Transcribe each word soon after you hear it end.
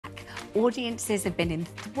Audiences have been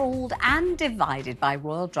enthralled and divided by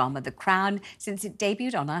royal drama The Crown since it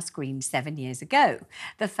debuted on our screens 7 years ago.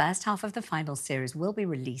 The first half of the final series will be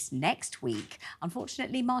released next week,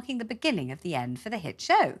 unfortunately marking the beginning of the end for the hit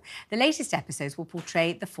show. The latest episodes will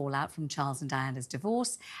portray the fallout from Charles and Diana's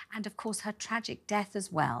divorce and, of course, her tragic death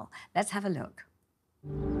as well. Let's have a look.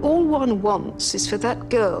 All one wants is for that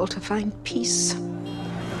girl to find peace.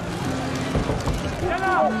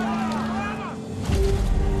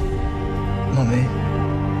 Mummy,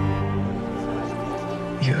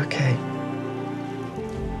 you okay?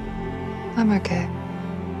 I'm okay.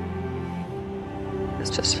 It's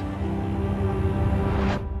just...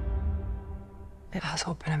 it has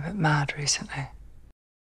all been a bit mad recently.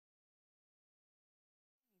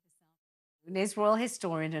 Is royal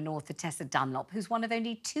historian and author Tessa Dunlop, who's one of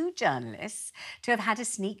only 2 journalists to have had a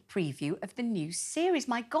sneak preview of the new series.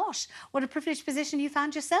 My gosh, what a privileged position you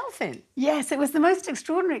found yourself in. Yes, it was the most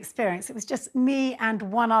extraordinary experience. It was just me and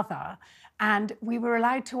one other, and we were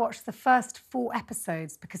allowed to watch the first 4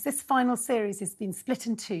 episodes because this final series has been split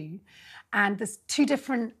in 2, and there's 2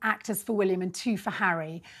 different actors for William and 2 for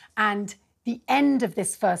Harry, and the end of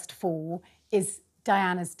this first 4 is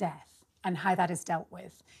Diana's death and how that is dealt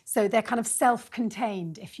with. So they're kind of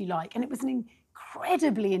self-contained, if you like. And it was an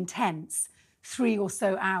incredibly intense 3 or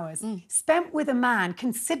so hours, spent with a man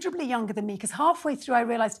considerably younger than me, because halfway through I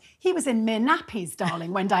realised he was in mere nappies,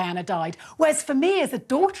 darling, when Diana died. Whereas for me, as a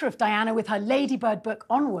daughter of Diana with her Ladybird book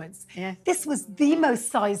onwards, this was the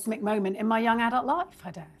most seismic moment in my young adult life,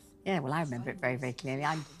 her death. Yeah, well, I remember it very, very clearly.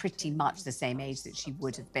 I'm pretty much the same age that she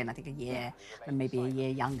would have been. I think a year, and maybe a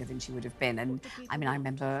year younger than she would have been. And I mean, I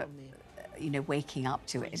remember, you know, waking up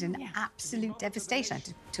to it in absolute devastation. I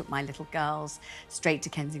took my little girls straight to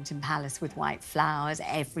Kensington Palace with white flowers.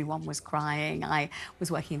 Everyone was crying. I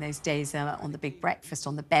was working those days on the big breakfast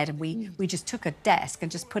on the bed, and we just took a desk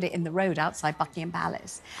and just put it in the road outside Buckingham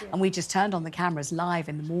Palace. And we just turned on the cameras live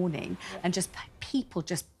in the morning, and just people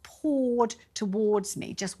just poured towards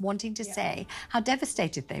me, just wanting to say how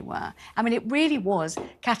devastated they were. I mean, it really was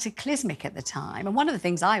cataclysmic at the time. And one of the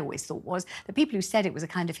things I always thought was the people who said it was a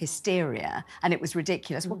kind of hysteria and it was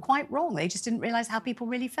ridiculous were quite wrong. They just didn't realise how people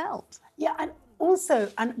really felt. Yeah, and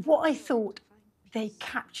also, and what I thought they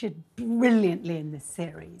captured brilliantly in this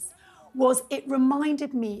series was it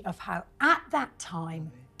reminded me of how, at that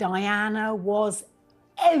time, Diana was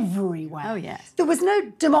everywhere. Oh, yes. There was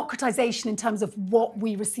no democratisation in terms of what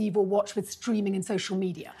we receive or watch with streaming and social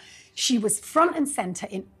media. She was front and centre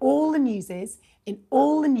in all the newses, in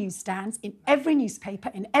all the newsstands, in every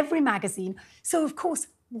newspaper, in every magazine. So, of course,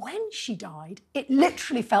 when she died, it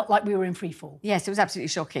literally felt like we were in free fall. Yes, it was absolutely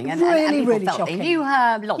shocking. And Really, people really felt shocking. they knew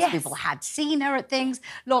her. Lots of people had seen her at things.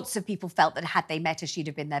 Lots of people felt that had they met her, she'd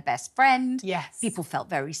have been their best friend. Yes. People felt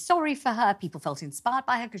very sorry for her. People felt inspired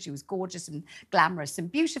by her because she was gorgeous and glamorous and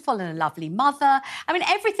beautiful and a lovely mother. I mean,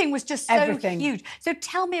 everything was just so huge. So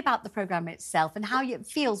tell me about the programme itself and how it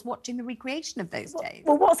feels watching the recreation of those days.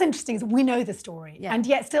 Well, what's interesting is we know the story. And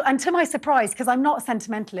yet still, and to my surprise, because I'm not a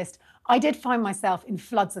sentimentalist, I did find myself in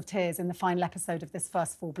floods of tears in the final episode of this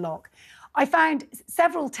first 4 block. I found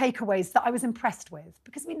several takeaways that I was impressed with,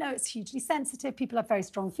 because we know it's hugely sensitive. People have very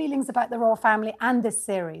strong feelings about the royal family and this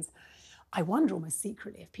series. I wonder almost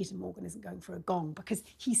secretly if Peter Morgan isn't going for a gong, because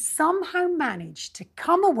he somehow managed to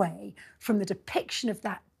come away from the depiction of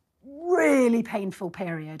that really painful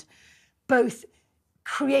period, both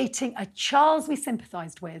creating a Charles we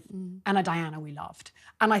sympathised with and a Diana we loved.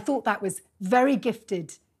 And I thought that was very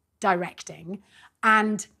gifted directing.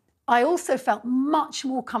 And I also felt much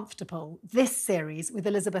more comfortable this series with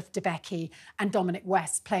Elizabeth Debicki and Dominic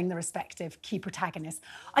West playing the respective key protagonists.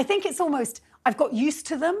 I think it's almost, I've got used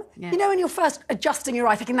to them. You know, when you're first adjusting your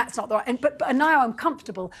eye, thinking that's not the right, but now I'm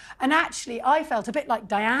comfortable. And actually, I felt a bit like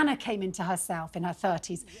Diana came into herself in her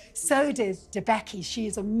 30s. So did Debicki. She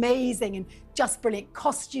is amazing and just brilliant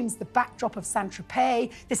costumes, the backdrop of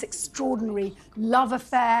Saint-Tropez, this extraordinary love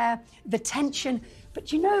affair, the tension.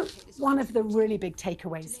 But you know, one of the really big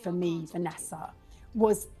takeaways for me, Vanessa,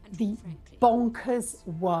 was the bonkers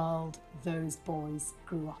world those boys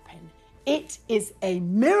grew up in. It is a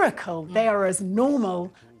miracle they are as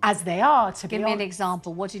normal as they are, to be honest. Give me an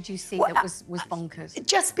example. What did you see that was bonkers?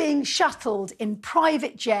 Just being shuttled in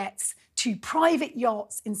private jets to private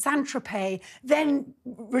yachts in Saint-Tropez, then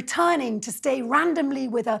returning to stay randomly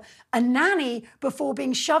with a nanny before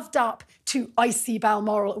being shoved up to icy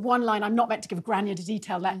Balmoral. One line, I'm not meant to give granular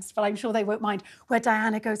detail next, but I'm sure they won't mind, where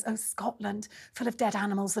Diana goes, oh, Scotland, full of dead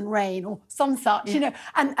animals and rain, or some such, you know,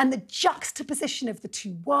 and the juxtaposition of the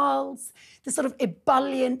 2 worlds, the sort of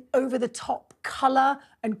ebullient, over-the-top colour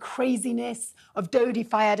and craziness of Dodi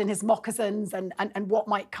Fayed and his moccasins and what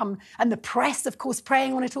might come, and the press, of course,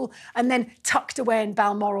 preying on it all, and then tucked away in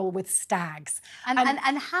Balmoral with stags.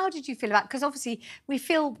 And how did you feel about, because obviously we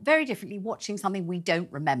feel very differently watching something we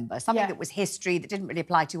don't remember, something that was history that didn't really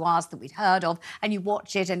apply to us, that we'd heard of, and you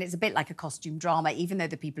watch it and it's a bit like a costume drama, even though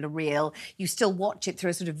the people are real, you still watch it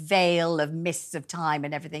through a sort of veil of mists of time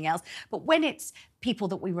and everything else. But when it's people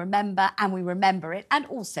that we remember and we remember it, and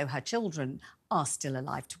also her children are still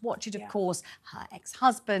alive to watch it, of course, her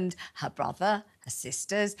ex-husband, her brother, her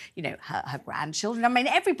sisters, you know, her grandchildren. I mean,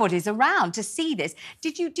 everybody's around to see this.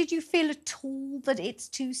 Did you feel at all that it's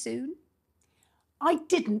too soon? I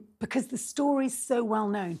didn't, because the story's so well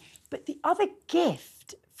known. But the other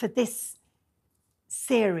gift for this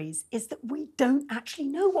series is that we don't actually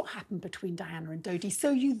know what happened between Diana and Dodi.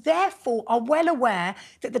 So you therefore are well aware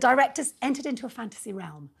that the directors entered into a fantasy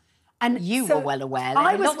realm. And you so were well aware.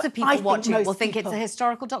 Lots of people watching it will think it's a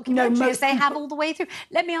historical documentary, no, as they have all the way through.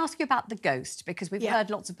 Let me ask you about the ghost, because we've heard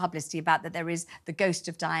lots of publicity about that there is the ghost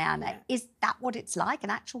of Diana. Yeah. Is that what it's like, an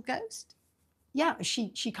actual ghost? Yeah,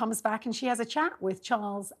 she comes back and she has a chat with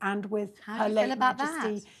Charles and with her late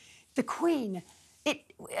Majesty, the Queen.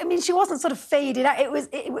 I mean, she wasn't sort of faded out.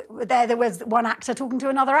 There was one actor talking to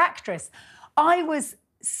another actress. I was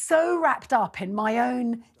so wrapped up in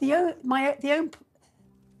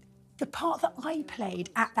the part that I played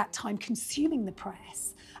at that time, consuming the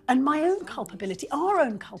press, and my own culpability, our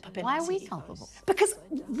own culpability. Why are we culpable? Because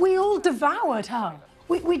we all devoured her.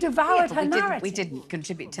 We devoured her narrative. We didn't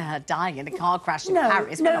contribute to her dying in a car crash in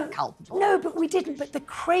Paris. We're not culpable. No, but we didn't. But the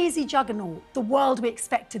crazy juggernaut, the world we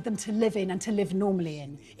expected them to live in and to live normally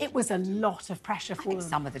in, it was a lot of pressure for them.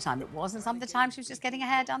 Some of the time it was, and some of the time she was just getting her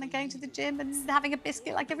hair done and going to the gym and having a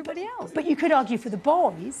biscuit like everybody else. But you could argue for the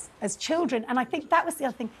boys as children, and I think that was the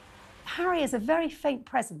other thing. Harry is a very faint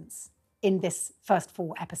presence in this first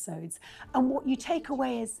 4 episodes, and what you take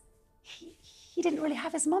away is he didn't really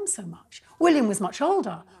have his mum so much. William was much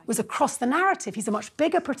older, was across the narrative. He's a much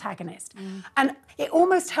bigger protagonist. And it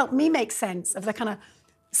almost helped me make sense of the kind of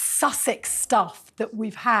Sussex stuff that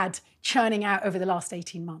we've had churning out over the last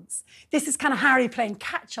 18 months. This is kind of Harry playing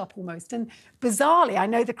catch-up almost. And bizarrely, I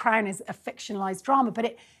know The Crown is a fictionalised drama, but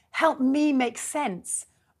it helped me make sense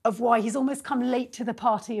of why he's almost come late to the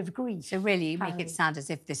party of grief. So really, you make it sound as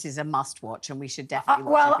if this is a must-watch and we should definitely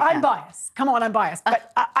watch it. Well, I'm biased. Come on, I'm biased.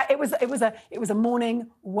 But it was a morning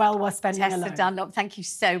well worth spending alone. Tessa Dunlop, thank you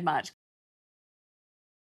so much.